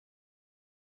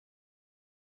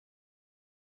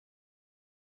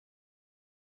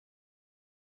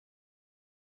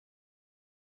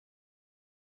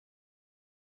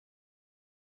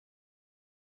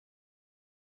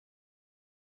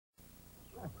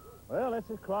Well, this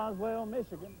is Croswell,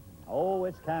 Michigan. Oh,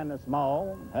 it's kind of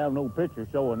small. Have no picture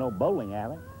show of no bowling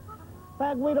alley. In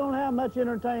fact, we don't have much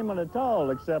entertainment at all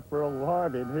except for old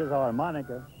Harvey and his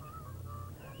harmonica.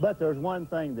 But there's one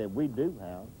thing that we do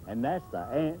have, and that's the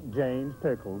Aunt Jane's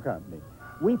Pickle Company.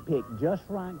 We pick just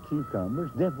right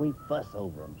cucumbers, then we fuss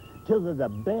over them till they're the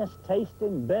best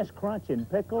tasting, best crunching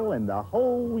pickle in the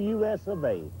whole U.S. of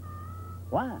A.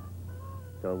 Why?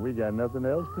 Because we got nothing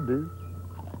else to do.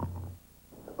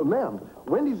 Ma'am,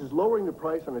 Wendy's is lowering the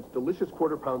price on its delicious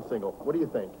quarter-pound single. What do you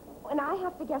think? And I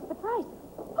have to guess the price.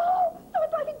 Oh, so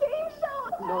it's like a game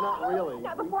show. No, not really.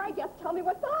 Now, before I guess, tell me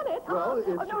what's on it. Well, it's...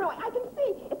 Oh, no, I can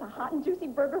see. It's a hot and juicy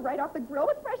burger right off the grill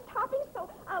with fresh toppings. So,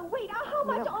 wait, how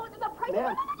much? Oh, the price.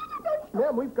 Ma'am,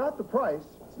 ma'am, we've got the price.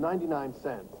 It's 99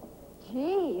 cents.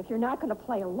 Gee, if you're not going to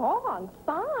play along,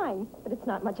 fine. But it's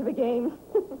not much of a game.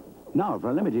 Now, for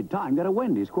a limited time, get a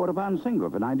Wendy's quarter-pound single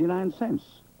for 99 cents.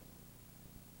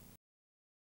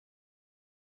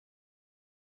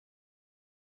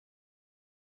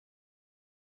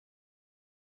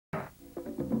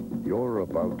 You're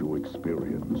about to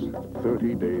experience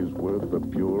 30 days worth of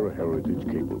pure heritage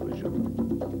Cablevision.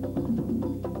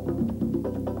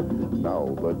 Now,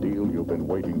 the deal you've been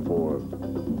waiting for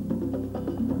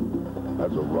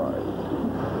has arrived.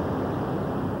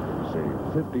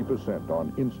 Save 50%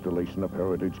 on installation of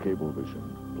heritage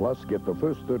Cablevision. Plus, get the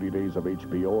first 30 days of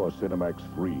HBO or Cinemax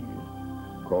free.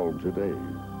 Call today.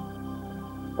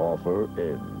 Offer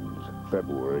ends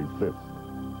February 5th.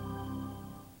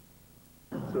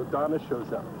 So Donna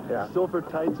shows up. Yeah. Silver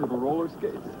tights and roller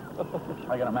skates.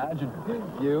 I can imagine.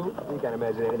 You? You can't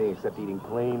imagine anything except eating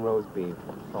plain roast beef.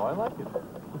 Oh, I like it.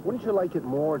 Wouldn't you like it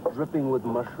more dripping with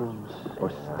mushrooms? Or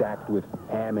stacked with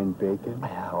ham and bacon?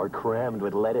 Or crammed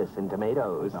with lettuce and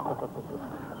tomatoes. No.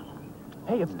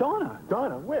 Hey, it's Donna.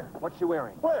 Donna, where? What's she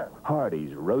wearing? Where?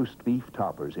 Hardee's roast beef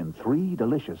toppers in 3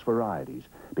 delicious varieties.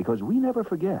 Because we never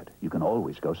forget, you can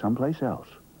always go someplace else.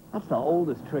 That's the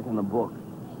oldest trick in the book.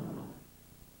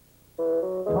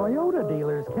 Toyota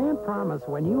dealers can't promise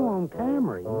when you own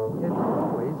Camry, it's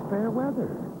always fair weather.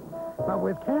 But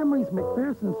with Camry's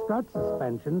McPherson strut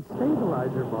suspension,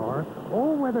 stabilizer bar,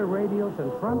 all-weather radials,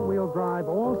 and front-wheel drive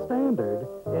all standard,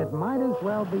 it might as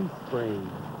well be spring.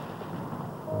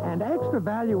 And extra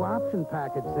value option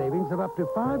package savings of up to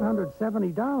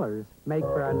 $570 make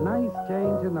for a nice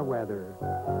change in the weather.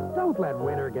 Don't let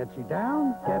winter get you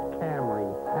down. Get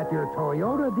Camry at your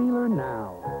Toyota dealer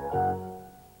now.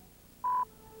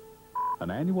 An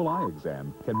annual eye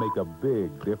exam can make a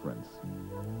big difference.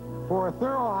 For a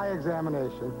thorough eye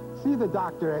examination, see the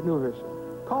doctor at New Vision.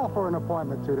 Call for an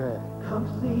appointment today. Come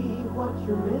see what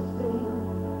you're missing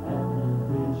at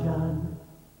New Vision.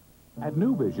 At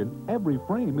New Vision, every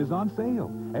frame is on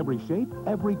sale. Every shape,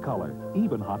 every color,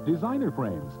 even hot designer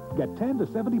frames. Get 10 to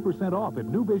 70% off at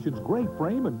New Vision's great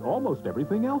frame and almost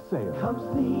everything else sale. Come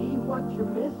see what you're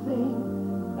missing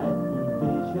at New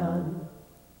Vision.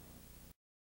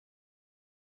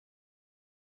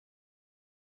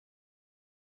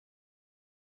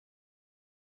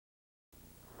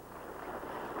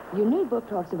 Your new book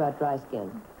talks about dry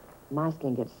skin. My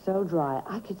skin gets so dry,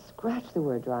 I could scratch the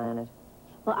word dry on it.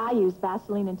 Well, I use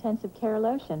Vaseline Intensive Care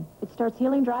Lotion. It starts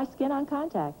healing dry skin on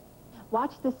contact.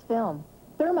 Watch this film.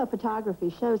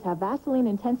 Thermophotography shows how Vaseline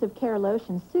Intensive Care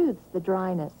Lotion soothes the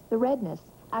dryness, the redness,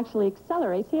 actually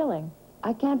accelerates healing.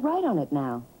 I can't write on it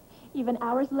now. Even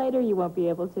hours later, you won't be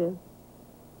able to.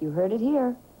 You heard it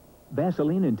here.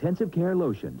 Vaseline Intensive Care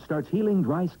Lotion starts healing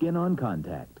dry skin on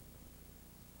contact.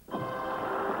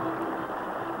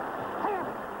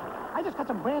 I just got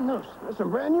some brand news. Some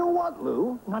brand new what,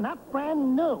 Lou? No, not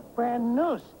brand new. Brand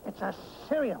news. It's a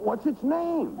cereal. What's its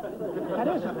name? That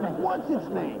is its name. What's its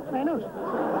name? Brand news.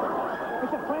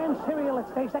 It's a brand cereal that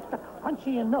stays extra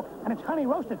crunchy in milk, and it's honey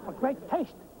roasted for great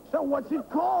taste. So what's it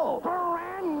called?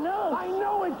 Brand new. I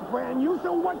know it's brand new,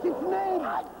 so what's its name?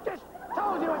 I just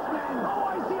told you its name. Oh,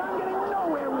 I see. I'm getting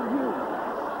nowhere with you.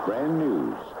 Brand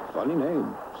News. Funny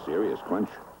name. Serious crunch.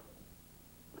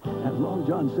 At Long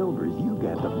John Silver's, you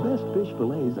get the best fish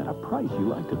fillets at a price you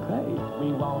like to pay.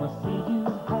 We want to see you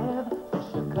have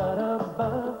fish a cut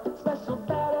above, special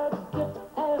batter dip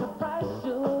at a price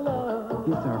you'll love.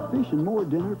 It's our Fish and More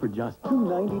dinner for just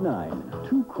 $2.99.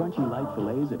 2 crunchy light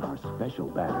fillets in our special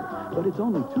batter. But it's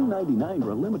only $2.99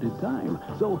 for a limited time,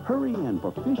 so hurry in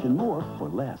for Fish and More for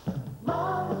less.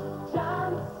 Long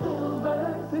John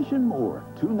Silver's. Fish and More,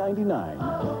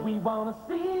 $2.99. We want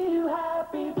to see you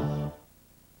happy.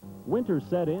 Winter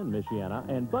set in, Michiana,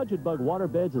 and Budget Bug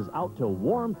Waterbeds is out to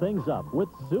warm things up with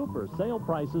super sale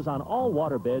prices on all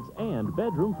waterbeds and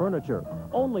bedroom furniture.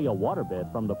 Only a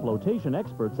waterbed from the flotation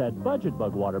experts at Budget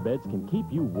Bug Waterbeds can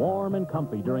keep you warm and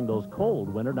comfy during those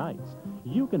cold winter nights.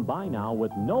 You can buy now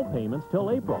with no payments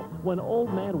till April, when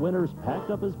Old Man Winter's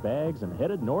packed up his bags and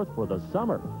headed north for the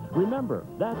summer. Remember,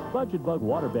 that's Budget Bug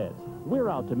Waterbeds. We're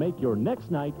out to make your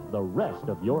next night the rest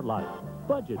of your life.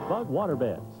 Budget Bug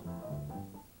Waterbeds.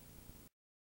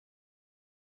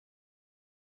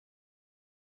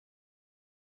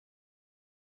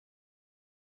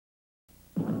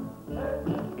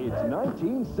 It's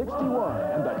 1961,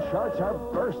 and the charts are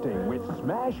bursting with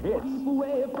smash hits.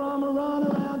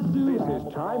 This is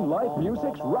Time Life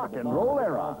Music's rock and roll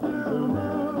era.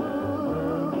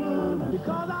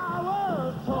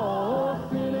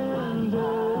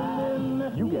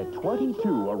 You get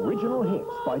 22 original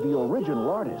hits by the original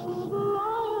artists.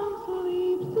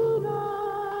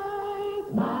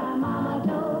 My mama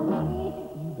told me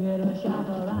you better shop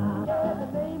around. Yeah,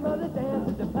 the name of the dance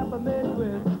is the Peppermint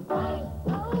Whiz.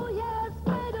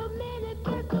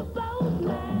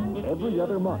 Every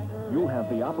other month, you'll have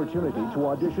the opportunity to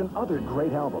audition other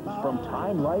great albums from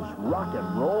Time Life's rock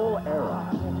and roll era.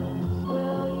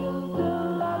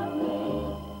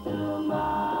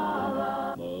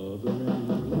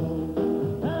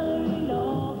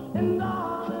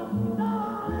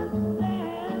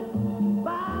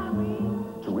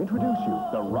 To introduce you,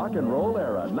 the Rock and Roll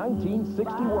Era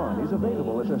 1961 is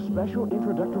available at a special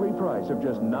introductory price of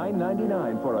just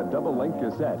 $9.99 for a double-length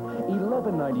cassette,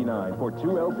 $11.99 for 2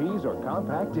 LPs or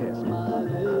compact disc.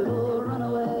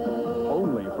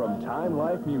 Only from Time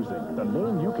Life Music, the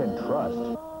name you can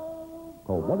trust.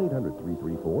 Call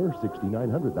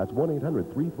 1-800-334-6900. That's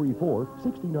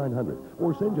 1-800-334-6900.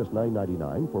 Or send just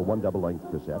 $9.99 for 1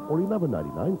 double-length cassette or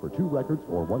 $11.99 for 2 records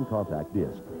or 1 compact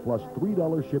disc. Plus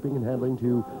 $3 shipping and handling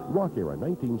to Rock Era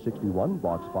 1961,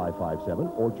 Box 557,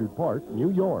 Orchard Park, New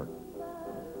York.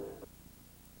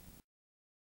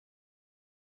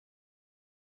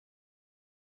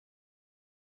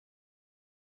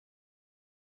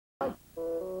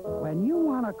 When you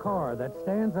want a car that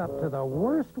stands up to the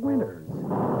worst winters,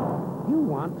 you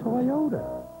want Toyota.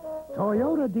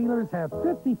 Toyota dealers have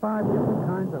 55 different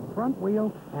kinds of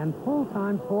front-wheel and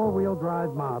full-time four-wheel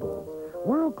drive models.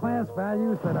 World-class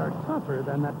values that are tougher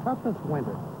than the toughest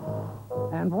winter.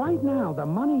 And right now, the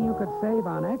money you could save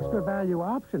on extra value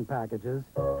option packages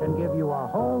can give you a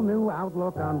whole new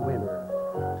outlook on winter.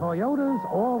 Toyota's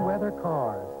all-weather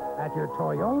cars at your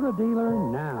Toyota dealer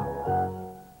now.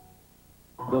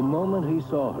 The moment he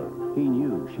saw her, he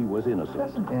knew she was innocent.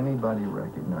 Doesn't anybody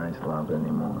recognize love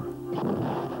anymore? He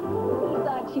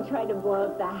thought she tried to blow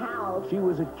up the house. She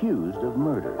was accused of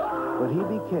murder, but he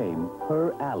became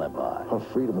her alibi. Her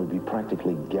freedom would be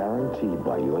practically guaranteed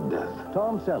by your death.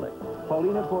 Tom Selleck,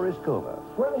 Paulina Poriskova.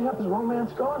 Where the heck is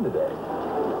romance gone today?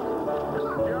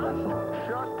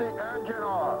 Shut the engine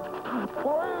off.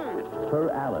 Please. Her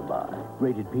alibi,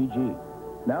 rated PG.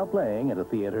 Now playing at a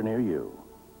theater near you.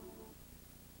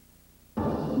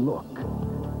 Look.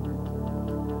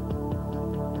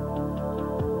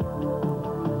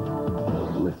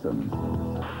 Listen.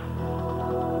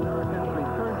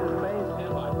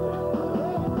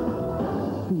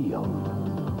 Feel.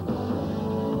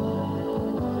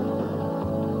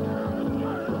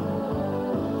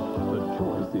 The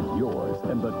choice is yours,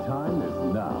 and the time is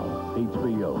now.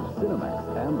 HBO, Cinemax,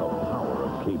 and the power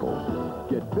of cable.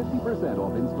 Get 50%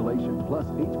 off installation, plus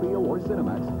HBO or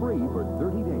Cinemax free for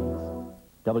 30 days.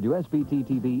 WSBT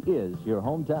TV is your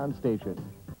hometown station.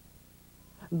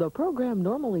 The program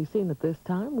normally seen at this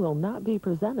time will not be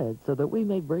presented so that we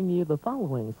may bring you the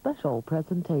following special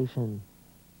presentation.